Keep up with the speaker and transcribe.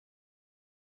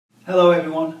Hello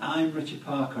everyone, I'm Richard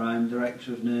Parker. I'm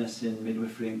Director of Nursing,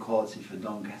 Midwifery and Quality for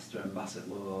Doncaster and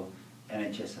Bassetlaw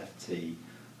NHSFT.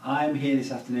 I'm here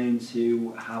this afternoon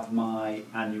to have my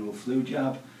annual flu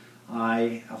jab.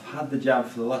 I have had the jab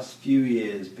for the last few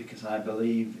years because I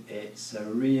believe it's a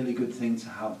really good thing to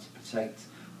have to protect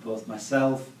both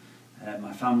myself,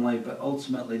 my family, but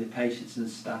ultimately the patients and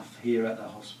staff here at the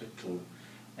hospital.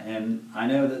 I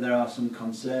know that there are some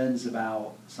concerns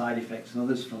about side effects and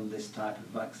others from this type of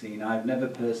vaccine. I've never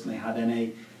personally had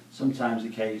any, sometimes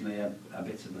occasionally a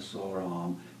bit of a sore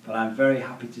arm, but I'm very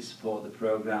happy to support the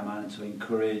programme and to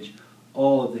encourage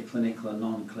all of the clinical and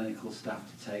non-clinical staff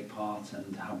to take part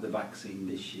and have the vaccine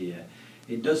this year.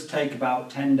 It does take about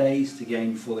 10 days to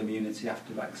gain full immunity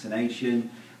after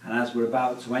vaccination, and as we're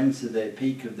about to enter the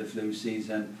peak of the flu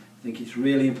season, I think it's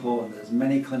really important that as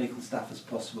many clinical staff as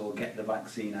possible get the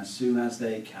vaccine as soon as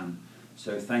they can.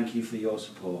 So thank you for your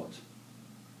support.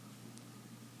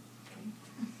 Okay.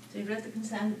 So you've read the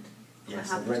consent?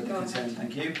 Yes, I've read the consent,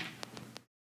 thank you.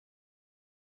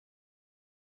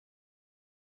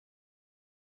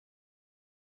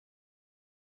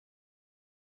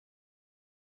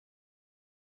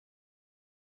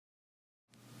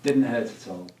 Didn't hurt at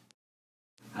all.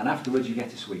 And afterwards you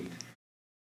get a sweet.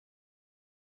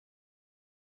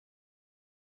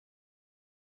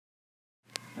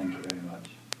 Thank you very much.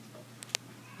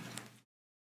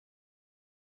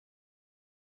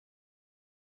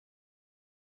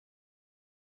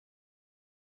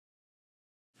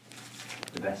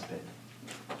 The best bit.